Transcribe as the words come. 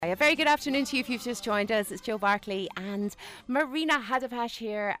A very good afternoon to you if you've just joined us. It's Joe Barkley and Marina Hadapash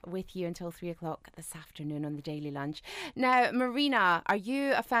here with you until 3 o'clock this afternoon on the Daily Lunch. Now, Marina, are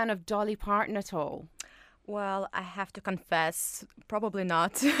you a fan of Dolly Parton at all? Well, I have to confess, probably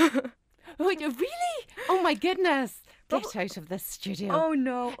not. Oh, really? Oh my goodness. Get out of this studio. Oh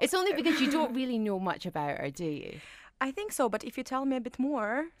no. It's only because you don't really know much about her, do you? I think so, but if you tell me a bit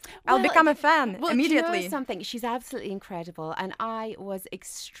more, I'll become a fan immediately. Do you know something? She's absolutely incredible, and I was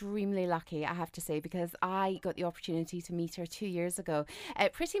extremely lucky, I have to say, because I got the opportunity to meet her 2 years ago,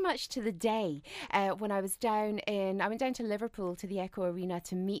 pretty much to the day when I went down to Liverpool to the Echo Arena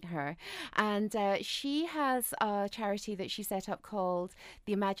to meet her, and she has a charity that she set up called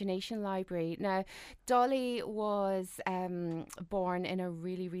the Imagination Library. Now, Dolly was born in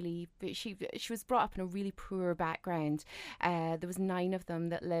a she was brought up in a really poor background. There was 9 of them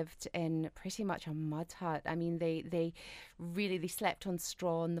that lived in pretty much a mud hut. I mean, they slept on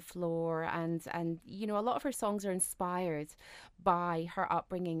straw on the floor, and you know, a lot of her songs are inspired by her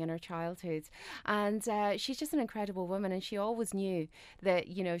upbringing and her childhood. And she's just an incredible woman, and she always knew that,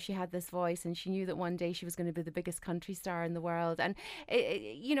 you know, she had this voice, and she knew that one day she was going to be the biggest country star in the world. And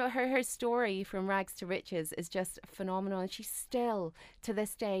you know, her story from rags to riches is just phenomenal, and she's still to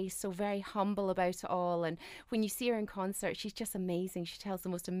this day so very humble about it all. And when you see her in concert, she's just amazing. She tells the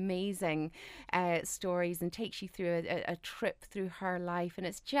most amazing stories and takes you through a trip through her life, and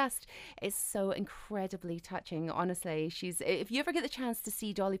it's so incredibly touching, honestly. If you ever get the chance to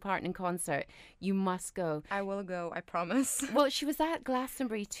see Dolly Parton in concert, you must go. I will go, I promise. Well, she was at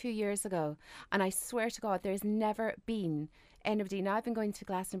Glastonbury 2 years ago, and I swear to God, there's never been anybody. Now, I've been going to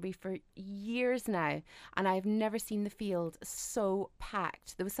Glastonbury for years now, and I've never seen the field so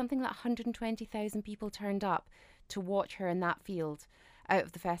packed. There was something like 120,000 people turned up to watch her in that field out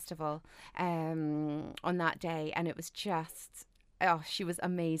of the festival on that day, and it was just... Oh, she was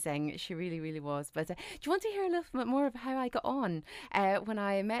amazing. She really, really was. But do you want to hear a little bit more of how I got on when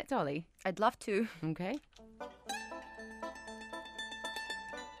I met Dolly? I'd love to. Okay.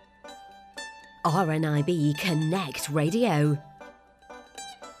 RNIB Connect Radio.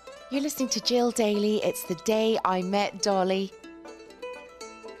 You're listening to Jill Daly. It's the day I met Dolly.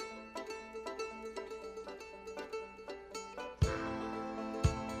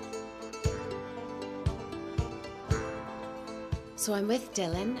 So I'm with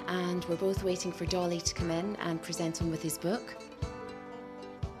Dylan, and we're both waiting for Dolly to come in and present him with his book.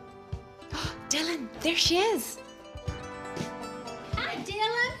 Dylan, there she is. Hi,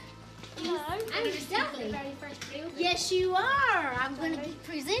 Dylan. Hello. I'm Dolly. Yes, you are. I'm going to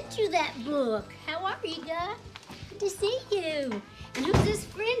present you that book. How are you, guy? Good to see you. And who's this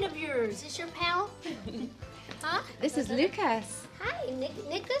friend of yours? Is this your pal? Huh? This is Lucas. Hi,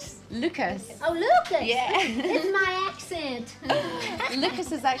 Lucas. Lucas. Oh, Lucas. Yeah. It's my accent.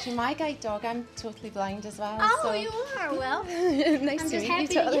 Lucas is actually my guide dog. I'm totally blind as well. Oh, so. you are. Well, Nice I'm to just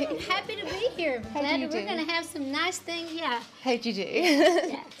meet you, Dolly. happy to be here. How do you We're do? going to have some nice things. Yeah. How'd you do?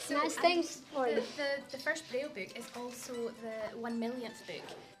 Yeah. Nice things for you. The first Braille book is also the 1 millionth book.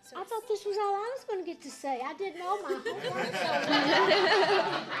 So I thought this was all I was going to get to say. I didn't know my homework.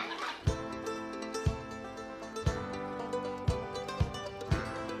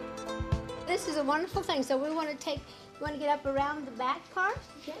 This is a wonderful thing. So we want to get up around the back part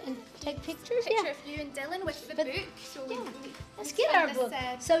and take pictures. picture of you and Dylan with the book. So Let's get our book.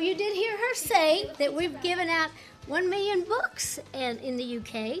 So you did hear her say that we've given out 1 million books in the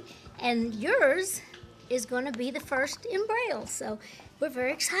UK, and yours is going to be the first in Braille. So we're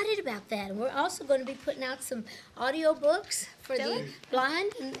very excited about that. And we're also going to be putting out some audio books for the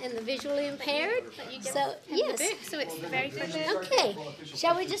blind and the visually impaired. So yes. So it's the very first book. Okay.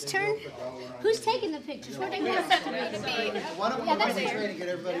 Shall we just turn? Who's taking the pictures? Where do you want that to be? Why don't we that's try to get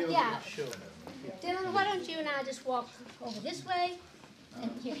everybody over Yeah. here? Dylan, why don't you and I just walk over this way?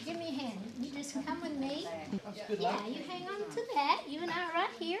 And here, give me a hand. You just come with me. Yeah, you hang on to that. You and I are right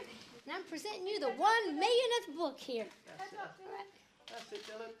here. And I'm presenting you the 1 millionth book here. All right.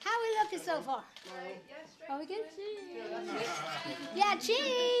 How are we looking so far? Are we good? Yeah,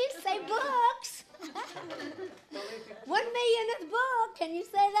 cheese. Say books. 1 millionth book. Can you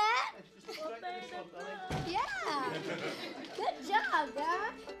say that? Yeah. Good job,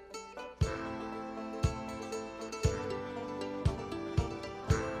 guys.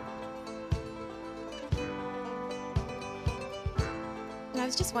 I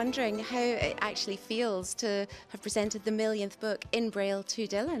was just wondering how it actually feels to have presented the millionth book in Braille to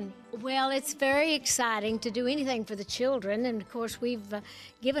Dylan. Well, it's very exciting to do anything for the children, and of course we've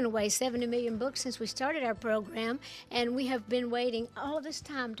given away 70 million books since we started our program, and we have been waiting all of this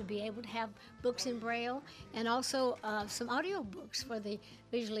time to be able to have books in Braille and also some audio books for the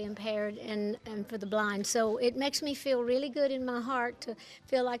visually impaired and for the blind. So it makes me feel really good in my heart to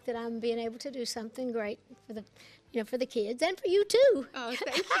feel like that I'm being able to do something great for the for the kids and for you too. Oh,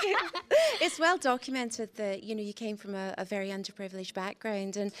 thank you. It's well documented that, you came from a very underprivileged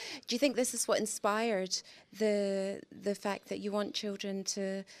background. And do you think this is what inspired the fact that you want children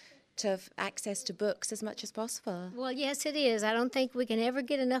to have access to books as much as possible? Well, yes, it is. I don't think we can ever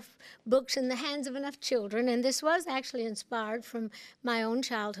get enough books in the hands of enough children. And this was actually inspired from my own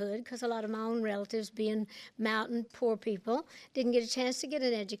childhood, because a lot of my own relatives, being mountain poor people, didn't get a chance to get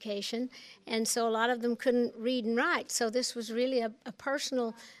an education. And so a lot of them couldn't read and write. So this was really a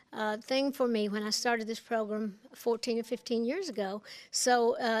personal thing for me when I started this program 14 or 15 years ago.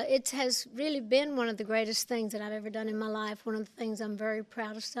 So it has really been one of the greatest things that I've ever done in my life, one of the things I'm very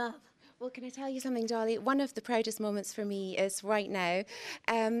proudest of. Well, can I tell you something, Dolly? One of the proudest moments for me is right now,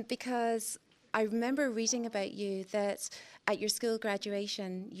 because I remember reading about you that at your school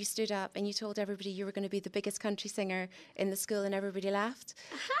graduation, you stood up and you told everybody you were going to be the biggest country singer in the school, and everybody laughed.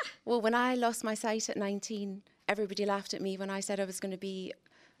 Well, when I lost my sight at 19, everybody laughed at me when I said I was going to be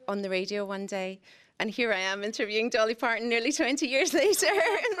on the radio one day. And here I am interviewing Dolly Parton nearly 20 years later.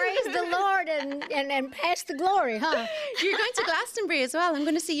 Praise the Lord and pass the glory, huh? You're going to Glastonbury as well. I'm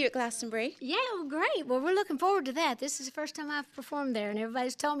going to see you at Glastonbury. Yeah, well, great. Well, we're looking forward to that. This is the first time I've performed there, and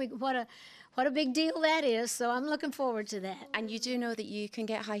everybody's told me what a big deal that is, so I'm looking forward to that. And you do know that you can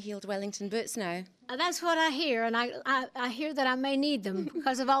get high-heeled Wellington boots now? That's what I hear, and I hear that I may need them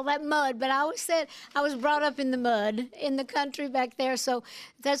because of all that mud, but I always said I was brought up in the mud, in the country back there, so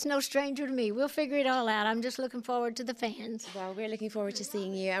that's no stranger to me. We'll figure it all out. I'm just looking forward to the fans. Well, we're looking forward to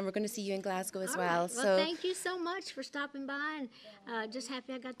seeing you, and we're going to see you in Glasgow as well. Right. Well, thank you so much for stopping by, and just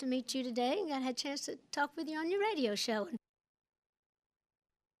happy I got to meet you today and had a chance to talk with you on your radio show.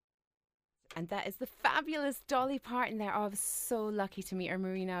 And that is the fabulous Dolly Parton there. Oh, I was so lucky to meet her,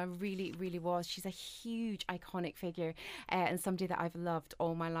 Marina. I really, really was. She's a huge, iconic figure and somebody that I've loved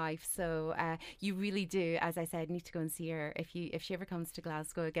all my life. So you really do, as I said, need to go and see her. If she ever comes to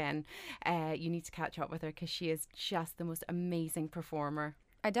Glasgow again, you need to catch up with her because she is just the most amazing performer.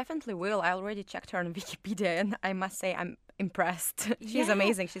 I definitely will. I already checked her on Wikipedia, and I must say I'm impressed. She's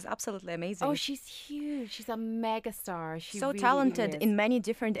amazing. She's absolutely amazing. Oh, she's huge. She's a mega star. She so really, talented really in many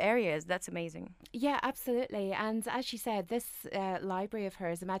different areas. That's amazing. Yeah, absolutely. And as she said, this library of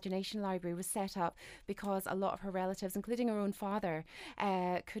hers, Imagination Library, was set up because a lot of her relatives, including her own father,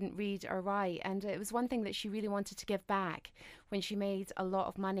 couldn't read or write. And it was one thing that she really wanted to give back when she made a lot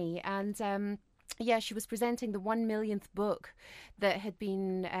of money. And yeah, she was presenting the 1 millionth book that had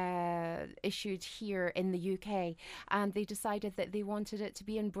been issued here in the UK, and they decided that they wanted it to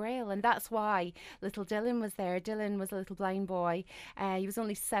be in Braille, and that's why little Dylan was there. Dylan was a little blind boy. He was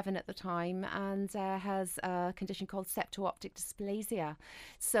only 7 at the time and has a condition called septo-optic dysplasia.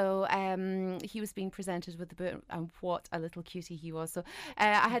 So he was being presented with the book, and what a little cutie he was. So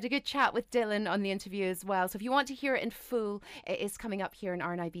I had a good chat with Dylan on the interview as well. So if you want to hear it in full, it is coming up here on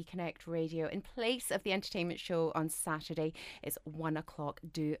RNIB Connect Radio in place of the entertainment show on Saturday. It's 1 o'clock.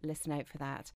 Do listen out for that.